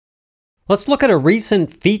Let's look at a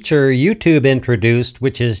recent feature YouTube introduced,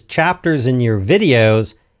 which is chapters in your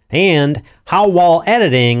videos, and how while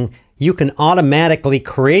editing, you can automatically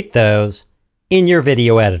create those in your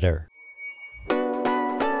video editor.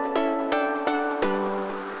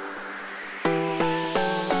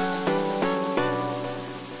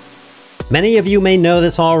 Many of you may know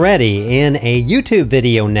this already. In a YouTube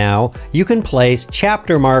video now, you can place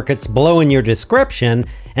chapter markers below in your description,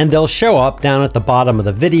 and they'll show up down at the bottom of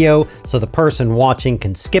the video so the person watching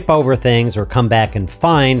can skip over things or come back and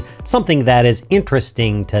find something that is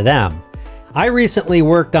interesting to them. I recently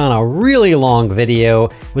worked on a really long video.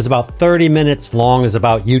 It was about 30 minutes long. It was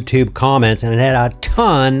about YouTube comments, and it had a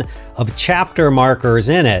ton of chapter markers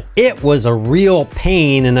in it. It was a real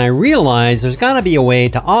pain, and I realized there's got to be a way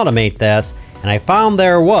to automate this, and I found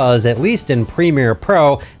there was, at least in Premiere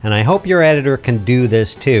Pro, and I hope your editor can do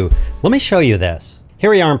this too. Let me show you this. Here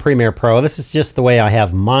we are in Premiere Pro. This is just the way I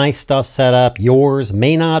have my stuff set up. Yours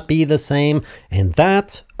may not be the same, and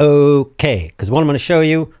that's okay, because what I'm going to show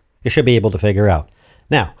you, you should be able to figure out.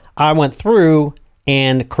 Now, I went through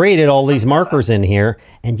and created all these markers in here,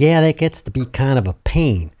 and yeah, that gets to be kind of a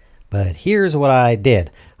pain. But here's what I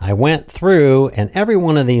did. I went through, and every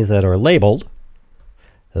one of these that are labeled,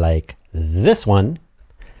 like this one,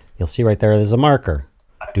 you'll see right there, there's a marker.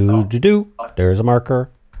 There's a marker.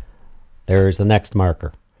 There's the next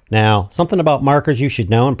marker. Now, something about markers you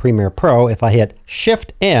should know in Premiere Pro, if I hit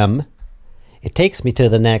Shift-M, it takes me to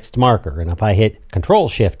the next marker. And if I hit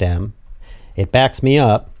Control-Shift-M, it backs me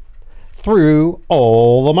up through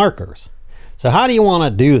all the markers. So how do you want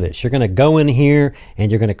to do this? You're going to go in here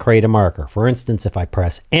and you're going to create a marker. For instance, if I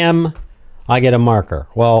press M, I get a marker.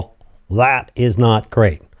 Well, that is not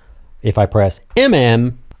great. If I press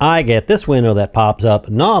MM, I get this window that pops up,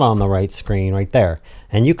 not on the right screen, right there.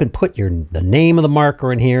 And you can put the name of the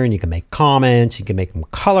marker in here, and you can make comments, you can make them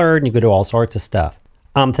colored, and you can do all sorts of stuff.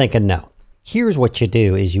 I'm thinking no. Here's what you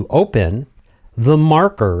do is you open the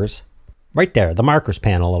markers right there, the markers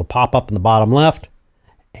panel. It'll pop up in the bottom left.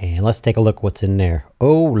 And let's take a look what's in there.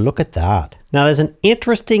 Oh, look at that. Now, there's an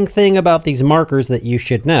interesting thing about these markers that you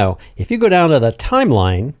should know. If you go down to the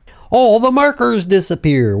timeline, all the markers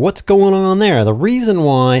disappear. What's going on there? The reason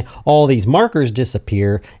why all these markers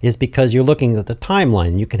disappear is because you're looking at the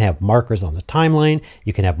timeline. You can have markers on the timeline.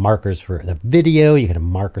 You can have markers for the video. You can have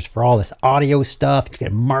markers for all this audio stuff. You can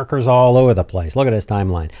have markers all over the place. Look at this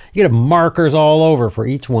timeline. You can have markers all over for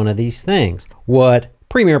each one of these things. What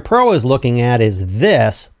Premiere Pro is looking at is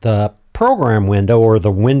this, the program window, or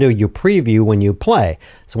the window you preview when you play.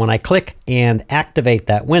 So when I click and activate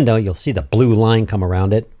that window, you'll see the blue line come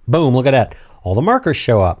around it. Boom, look at that. All the markers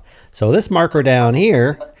show up. So this marker down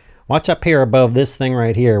here, watch up here above this thing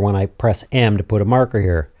right here when I press M to put a marker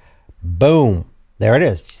here. Boom, there it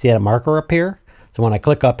is. You see that marker up here? So when I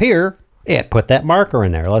click up here, it put that marker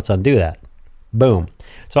in there. Let's undo that. Boom.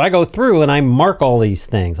 So I go through and I mark all these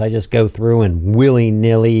things. I just go through and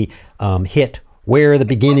willy-nilly hit where the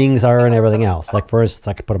beginnings are and everything else. Like for instance,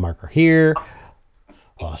 I could put a marker here,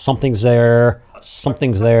 something's there,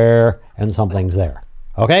 and something's there.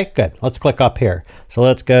 Okay, good. Let's click up here. So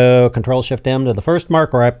let's go Control-Shift-M to the first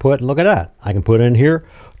marker I put. Look at that. I can put in here,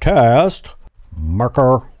 test,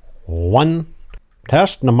 marker 1,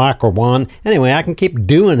 test, marker 1. Anyway, I can keep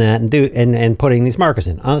doing that and putting these markers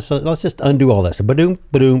in. So let's just undo all this. Ba-doom,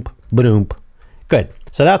 ba-doom, ba-doom. Good.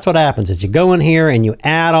 So that's what happens is you go in here and you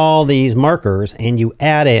add all these markers and you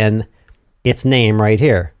add in its name right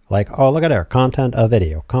here. Like, oh, look at there, content of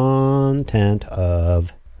video, content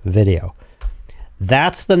of video.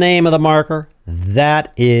 That's the name of the marker.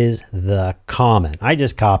 That is the comment. I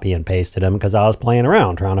just copy and pasted them because I was playing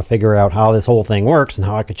around trying to figure out how this whole thing works and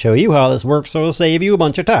how I could show you how this works, so it'll save you a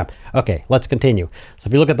bunch of time. Okay, let's continue. So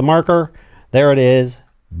if you look at the marker, there it is.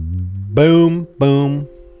 Boom, boom.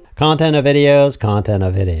 Content of videos, content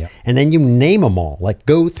of video. And then you name them all. Like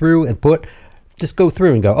go through and just go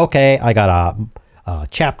through and go, okay, I got a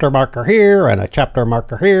chapter marker here, and a chapter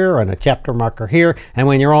marker here, and a chapter marker here. And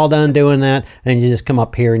when you're all done doing that, then you just come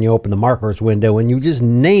up here and you open the markers window and you just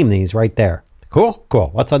name these right there. Cool?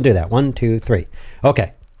 Cool. Let's undo that. 1, 2, 3.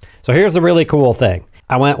 Okay. So here's the really cool thing.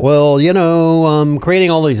 I went, well, you know, I'm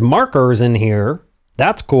creating all these markers in here.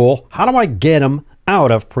 That's cool. How do I get them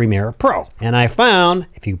out of Premiere Pro? And I found,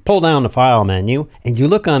 if you pull down the file menu and you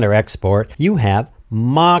look under export, you have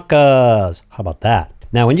markers. How about that?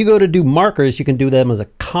 Now, when you go to do markers, you can do them as a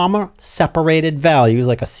comma separated values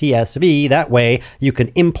like a CSV. That way you can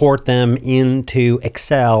import them into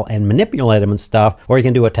Excel and manipulate them and stuff, or you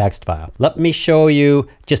can do a text file. Let me show you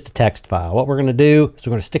just a text file. What we're going to do is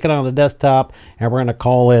we're going to stick it on the desktop and we're going to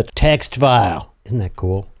call it text file. Isn't that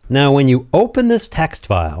cool? Now, when you open this text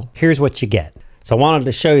file, here's what you get. So I wanted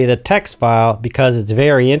to show you the text file because it's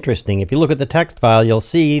very interesting. If you look at the text file, you'll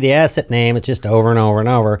see the asset name. It's just over and over and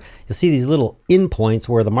over. You'll see these little endpoints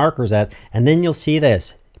where the marker's at, and then you'll see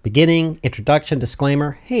this. Beginning, introduction,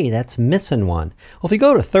 disclaimer. Hey, that's missing one. Well, if you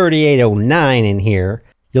go to 3809 in here,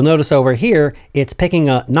 you'll notice over here, it's picking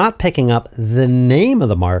up, not picking up the name of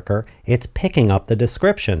the marker, it's picking up the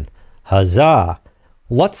description. Huzzah!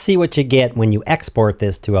 Let's see what you get when you export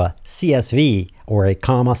this to a CSV or a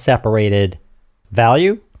comma separated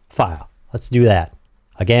value file. Let's do that.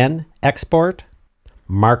 Again, export,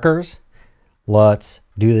 markers. Let's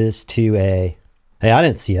do this to a, hey, I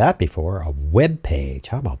didn't see that before, a web page.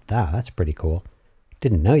 How about that? That's pretty cool.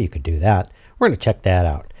 Didn't know you could do that. We're going to check that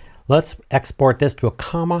out. Let's export this to a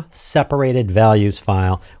comma separated values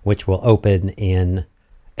file, which will open in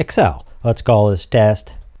Excel. Let's call this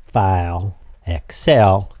test file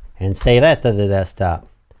Excel and save that to the desktop.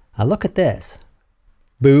 Now look at this.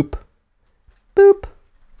 Boop. Boop.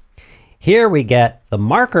 Here we get the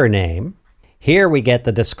marker name. Here we get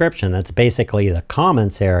the description. That's basically the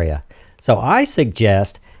comments area. So I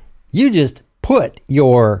suggest you just put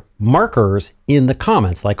your markers in the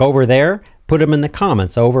comments, like over there, put them in the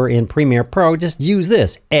comments. Over in Premiere Pro, just use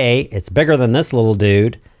this. A, it's bigger than this little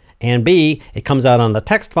dude, and B, it comes out on the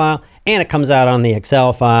text file and it comes out on the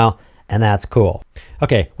Excel file, and that's cool.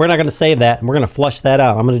 Okay, we're not going to save that, and we're going to flush that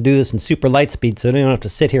out. I'm going to do this in super light speed so you don't have to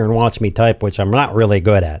sit here and watch me type, which I'm not really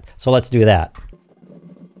good at. So let's do that.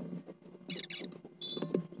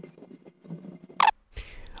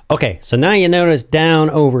 Okay, so now you notice down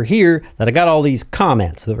over here that I got all these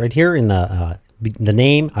comments. Right here in the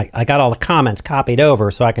name, I got all the comments copied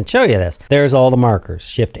over so I can show you this. There's all the markers.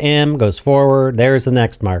 Shift M goes forward. There's the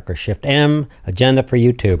next marker. Shift M, agenda for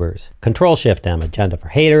YouTubers. Control Shift M, agenda for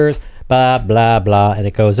haters. Blah, blah, blah, and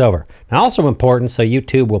it goes over. Now, also important, so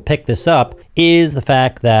YouTube will pick this up, is the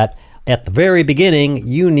fact that at the very beginning,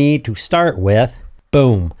 you need to start with,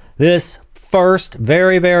 boom, this first,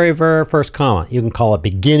 very first comma. You can call it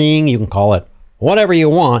beginning, you can call it whatever you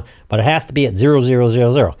want, but it has to be at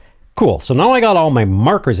 0000. Cool, so now I got all my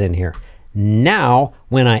markers in here. Now,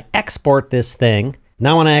 when I export this thing,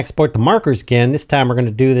 now when I export the markers again, this time we're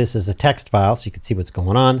gonna do this as a text file so you can see what's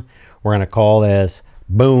going on. We're gonna call this,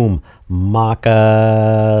 boom,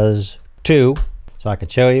 Markers 2, so I can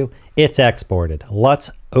show you. It's exported. Let's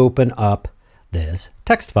open up this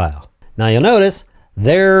text file. Now you'll notice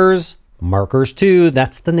there's Markers 2.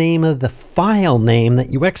 That's the name of the file name that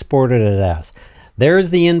you exported it as. There's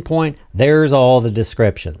the endpoint. There's all the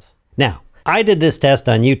descriptions. Now, I did this test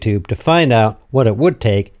on YouTube to find out what it would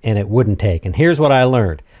take and it wouldn't take. And here's what I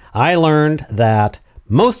learned. I learned that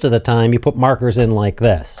most of the time you put markers in like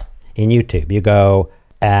this in YouTube. You go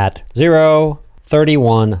at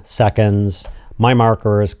 0:31 seconds. My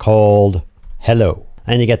marker is called hello.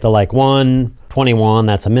 And you get to like 1:21.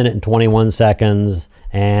 That's 1 minute and 21 seconds.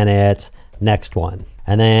 And it's next one.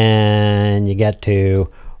 And then you get to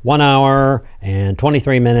 1 hour and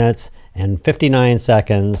 23 minutes and 59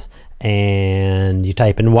 seconds. And you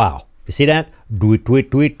type in wow. You see that? Tweet,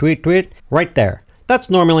 tweet, tweet, tweet, tweet. Right there. That's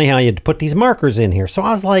normally how you'd put these markers in here. So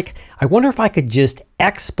I was like, I wonder if I could just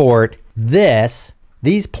export these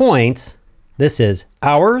points. This is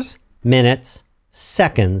hours, minutes,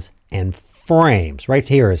 seconds, and frames. Right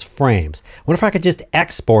here is frames. I wonder if I could just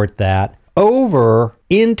export that over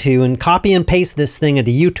into and copy and paste this thing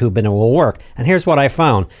into YouTube and it will work. And here's what I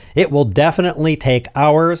found. It will definitely take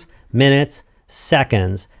hours, minutes,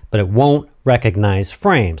 seconds, but it won't recognize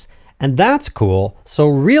frames. And that's cool. So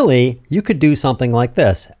really, you could do something like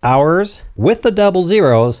this. Hours with the double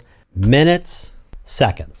zeros, minutes,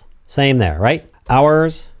 seconds. Same there, right?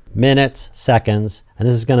 Hours, minutes, seconds, and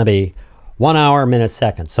this is going to be 1 hour, minutes,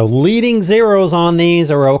 seconds. So leading zeros on these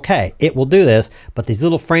are okay. It will do this, but these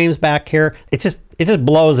little frames back here, it just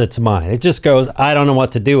blows its mind. It just goes, I don't know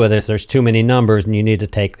what to do with this. There's too many numbers and you need to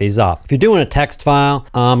take these off. If you're doing a text file,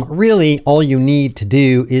 really all you need to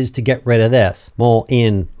do is to get rid of this. Well,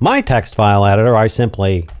 in my text file editor, I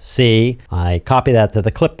simply I copy that to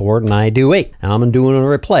the clipboard and I do 8. Now I'm doing a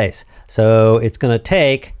replace. So it's going to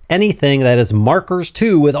take anything that is markers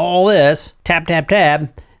 2 with all this, tab, tab,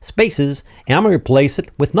 tab, spaces, and I'm going to replace it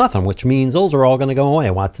with nothing, which means those are all going to go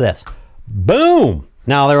away. Watch this. Boom!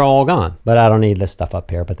 Now they're all gone, but I don't need this stuff up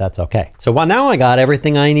here, but that's okay. So now I got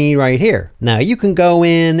everything I need right here. Now you can go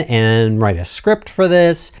in and write a script for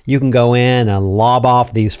this. You can go in and lob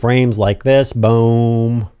off these frames like this.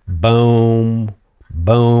 Boom, boom,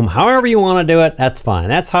 boom. However you want to do it, that's fine.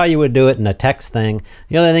 That's how you would do it in a text thing.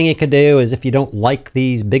 The other thing you could do is if you don't like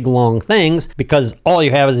these big long things, because all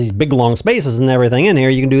you have is these big long spaces and everything in here,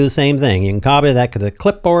 you can do the same thing. You can copy that to the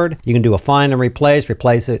clipboard. You can do a find and replace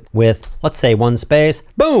it with, let's say, one space.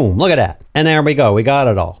 Boom, look at that. And there we go, we got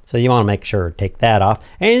it all. So you want to make sure to take that off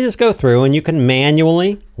and you just go through and you can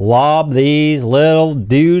manually lob these little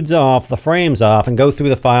dudes off, the frames off, and go through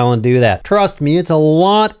the file and do that. Trust me, it's a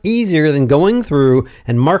lot easier than going through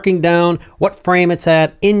and marking down what frame it's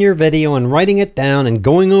at in your video and writing it down and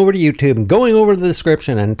going over to YouTube and going over to the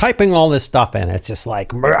description and typing all this stuff in. It's just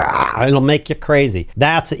like, it'll make you crazy.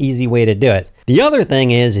 That's the easy way to do it. The other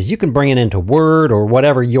thing is you can bring it into Word or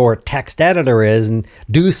whatever your text editor is and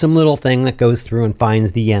do some little thing that goes through and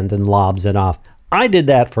finds the end and lobs it off. I did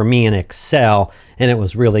that for me in Excel and it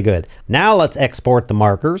was really good. Now let's export the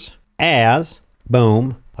markers as,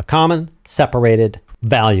 boom, a common separated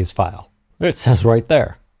values file. It says right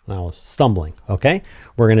there. I was stumbling, okay?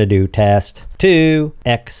 We're gonna do test to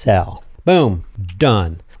Excel. Boom,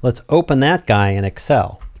 done. Let's open that guy in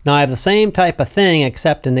Excel. Now I have the same type of thing,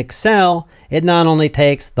 except in Excel, it not only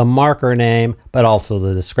takes the marker name, but also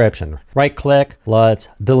the description. Right click, let's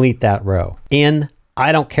delete that row.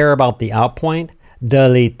 I don't care about the out point,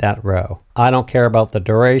 delete that row. I don't care about the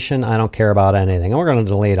duration, I don't care about anything. And we're gonna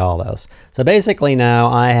delete all those. So basically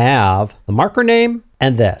now I have the marker name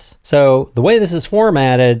and this. So the way this is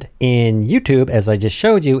formatted in YouTube, as I just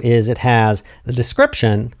showed you, is it has the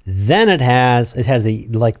description, then it has the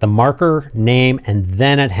the marker name, and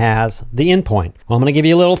then it has the endpoint. Well, I'm gonna give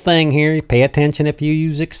you a little thing here. Pay attention if you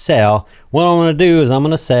use Excel. What I'm gonna do is I'm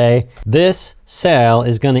gonna say this cell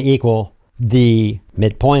is gonna equal the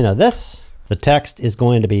midpoint of this. The text is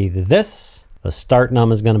going to be this. The start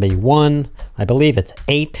num is gonna be 1. I believe it's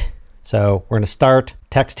 8. So we're gonna start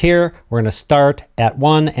text here. We're gonna start at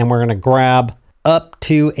 1 and we're gonna grab up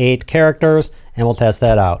to 8 characters and we'll test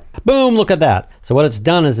that out. Boom, look at that. So what it's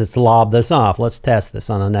done is it's lobbed this off. Let's test this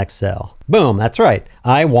on the next cell. Boom, that's right.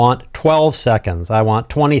 I want 12 seconds. I want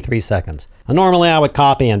 23 seconds. Now, normally I would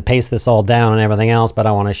copy and paste this all down and everything else, but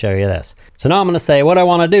I want to show you this. So now I'm going to say what I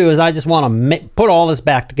want to do is I just want to put all this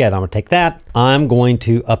back together. I'm going to take that. I'm going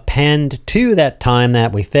to append to that time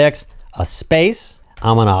that we fixed a space.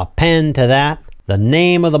 I'm going to append to that the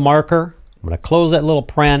name of the marker. I'm going to close that little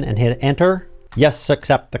paren and hit enter. Yes,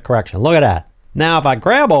 accept the correction. Look at that. Now if I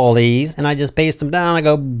grab all these and I just paste them down, I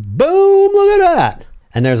go boom, look at that.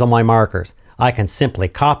 And there's all my markers. I can simply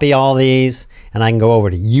copy all these and I can go over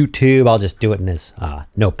to YouTube. I'll just do it in this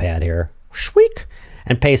notepad here. Shweek,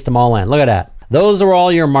 and paste them all in. Look at that. Those are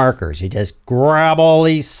all your markers. You just grab all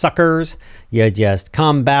these suckers. You just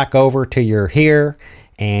come back over to your here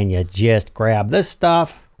and you just grab this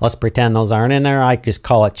stuff. Let's pretend those aren't in there. I just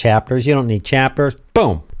call it chapters. You don't need chapters.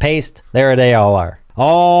 Boom, paste. There they all are.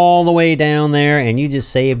 All the way down there, and you just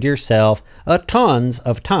saved yourself a tons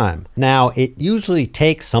of time. Now, it usually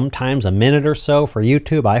takes sometimes a minute or so for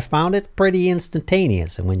YouTube. I found it pretty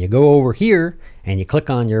instantaneous. And when you go over here and you click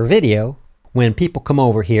on your video, when people come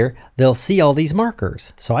over here, they'll see all these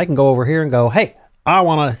markers. So I can go over here and go, hey, I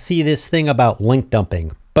want to see this thing about link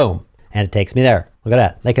dumping. Boom, and it takes me there. Look at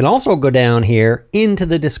that. They can also go down here into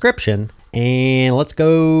the description, and let's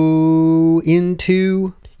go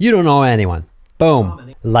into you don't know anyone.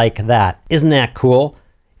 Boom, like that. Isn't that cool?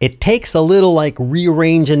 It takes a little like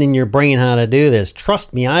rearranging in your brain how to do this.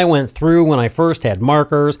 Trust me, I went through when I first had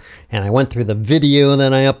markers and I went through the video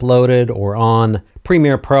that I uploaded or on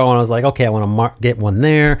Premiere Pro and I was like, okay, I want to get one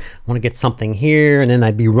there. I want to get something here. And then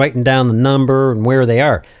I'd be writing down the number and where they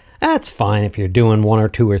are. That's fine if you're doing 1 or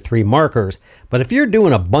 2 or 3 markers. But if you're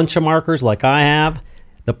doing a bunch of markers like I have,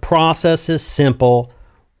 the process is simple.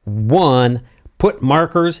 1, put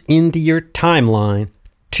markers into your timeline.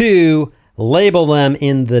 2, label them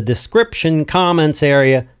in the description comments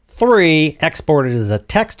area. 3, export it as a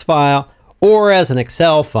text file or as an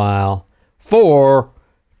Excel file. 4,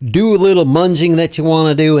 do a little munging that you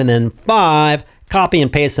want to do. And then 5, copy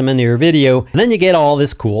and paste them into your video. And then you get all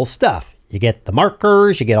this cool stuff. You get the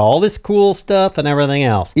markers, you get all this cool stuff and everything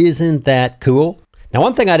else. Isn't that cool? Now,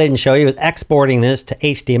 one thing I didn't show you is exporting this to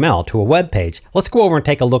HTML, to a web page. Let's go over and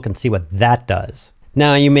take a look and see what that does.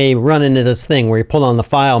 Now, you may run into this thing where you pull on the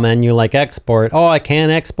file menu like export. Oh, I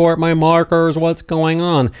can't export my markers. What's going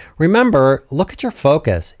on? Remember, look at your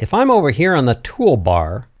focus. If I'm over here on the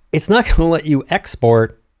toolbar, it's not going to let you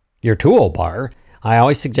export your toolbar. I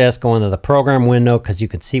always suggest going to the program window because you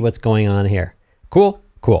can see what's going on here. Cool?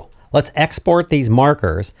 Cool. Let's export these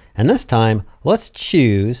markers. And this time, let's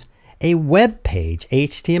choose a web page,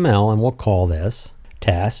 HTML, and we'll call this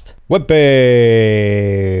test web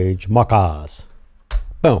page markers.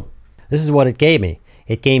 Boom. This is what it gave me.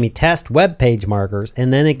 it gave me test web page markers,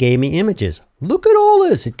 and then it gave me images. Look at all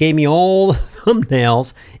this. It gave me all the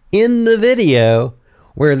thumbnails in the video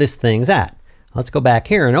where this thing's at. Let's go back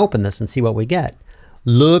here and open this and see what we get.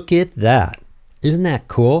 Look at that. Isn't that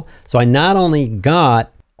cool? So I not only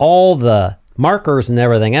got all the markers and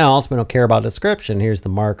everything else, we don't care about description. Here's the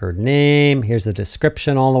marker name, here's the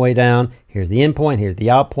description all the way down, here's the in point, here's the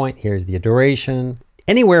out point, here's the duration.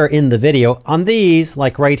 Anywhere in the video, on these,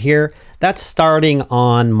 like right here, that's starting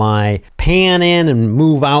on my pan in and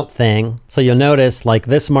move out thing. So you'll notice like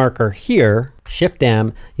this marker here, Shift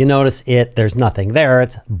M, you notice there's nothing there,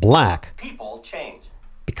 it's black. People change.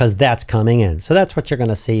 Because that's coming in. So that's what you're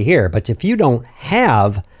gonna see here. But if you don't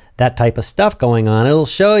have that type of stuff going on, it'll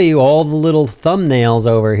show you all the little thumbnails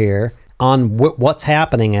over here on what's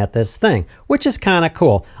happening at this thing, which is kind of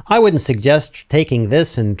cool. I wouldn't suggest taking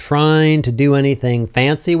this and trying to do anything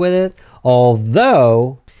fancy with it,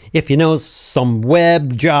 although if you know some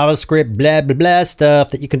web, JavaScript, blah, blah, blah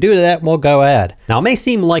stuff that you can do to that, well, go ahead. Now, it may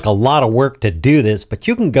seem like a lot of work to do this, but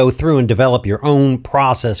you can go through and develop your own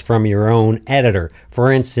process from your own editor.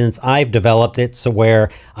 For instance, I've developed it so where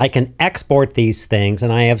I can export these things,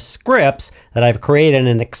 and I have scripts that I've created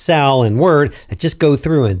in Excel and Word that just go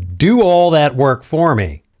through and do all that work for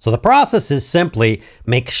me. So the process is simply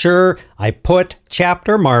make sure I put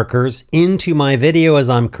chapter markers into my video as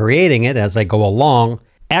I'm creating it as I go along,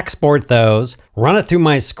 export those, run it through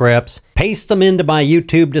my scripts, paste them into my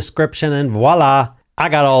YouTube description, and voila, I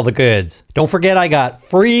got all the goods. Don't forget I got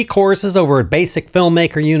free courses over at Basic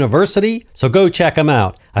Filmmaker University, so go check them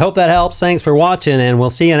out. I hope that helps. Thanks for watching, and we'll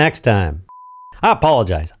see you next time. I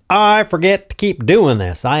apologize. I forget to keep doing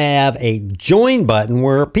this. I have a join button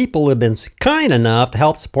where people have been kind enough to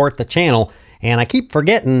help support the channel, and I keep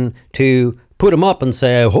forgetting to put them up and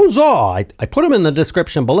say, huzzah! I put them in the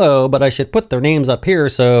description below, but I should put their names up here.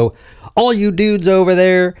 So all you dudes over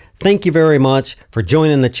there, thank you very much for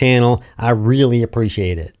joining the channel. I really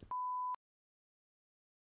appreciate it.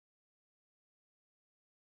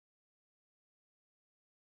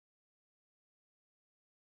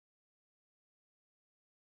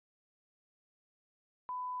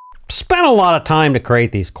 Spent a lot of time to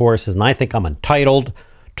create these courses, and I think I'm entitled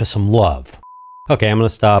to some love. Okay, I'm going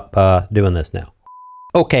to stop doing this now.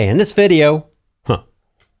 Okay, in this video,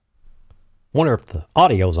 wonder if the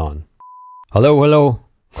audio's on. Hello, hello.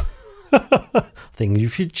 Things you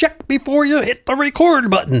should check before you hit the record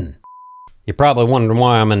button. You're probably wondering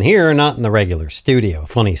why I'm in here and not in the regular studio.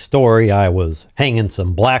 Funny story, I was hanging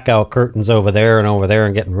some blackout curtains over there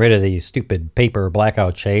and getting rid of these stupid paper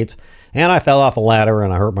blackout shades, and I fell off a ladder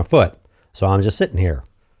and I hurt my foot. So I'm just sitting here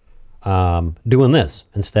doing this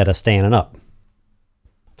instead of standing up.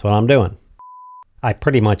 That's what I'm doing. I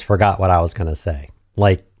pretty much forgot what I was going to say.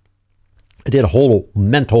 Like, I did a whole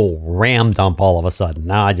mental ram dump all of a sudden.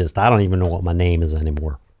 Now I don't even know what my name is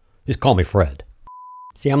anymore. Just call me Fred.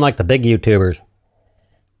 See, I'm like the big YouTubers.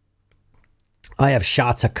 I have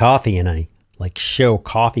shots of coffee and I like show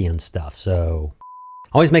coffee and stuff. So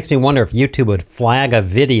always makes me wonder if YouTube would flag a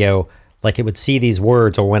video, like it would see these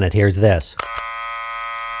words, or when it hears this.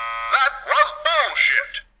 That was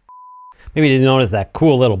bullshit. Maybe you didn't notice that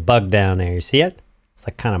cool little bug down there. You see it? It's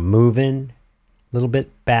like kind of moving a little bit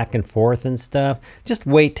back and forth and stuff. Just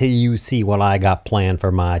wait till you see what I got planned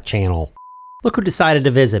for my channel. Look who decided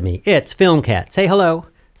to visit me. It's FilmCat. Say hello.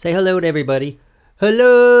 Say hello to everybody.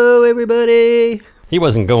 Hello, everybody. He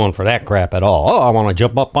wasn't going for that crap at all. Oh, I want to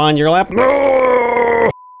jump up on your lap. No!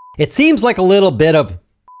 It seems like a little bit of...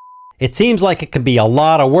 It seems like it could be a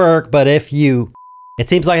lot of work, but if you... It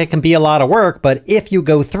seems like it can be a lot of work, but if you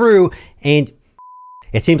go through and...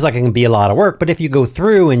 It seems like it can be a lot of work, but if you go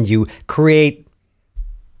through and you create...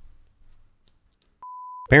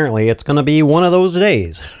 Apparently, it's going to be one of those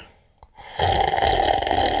days.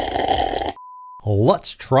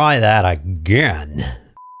 Let's try that again.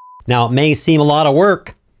 Now, it may seem a lot of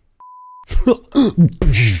work.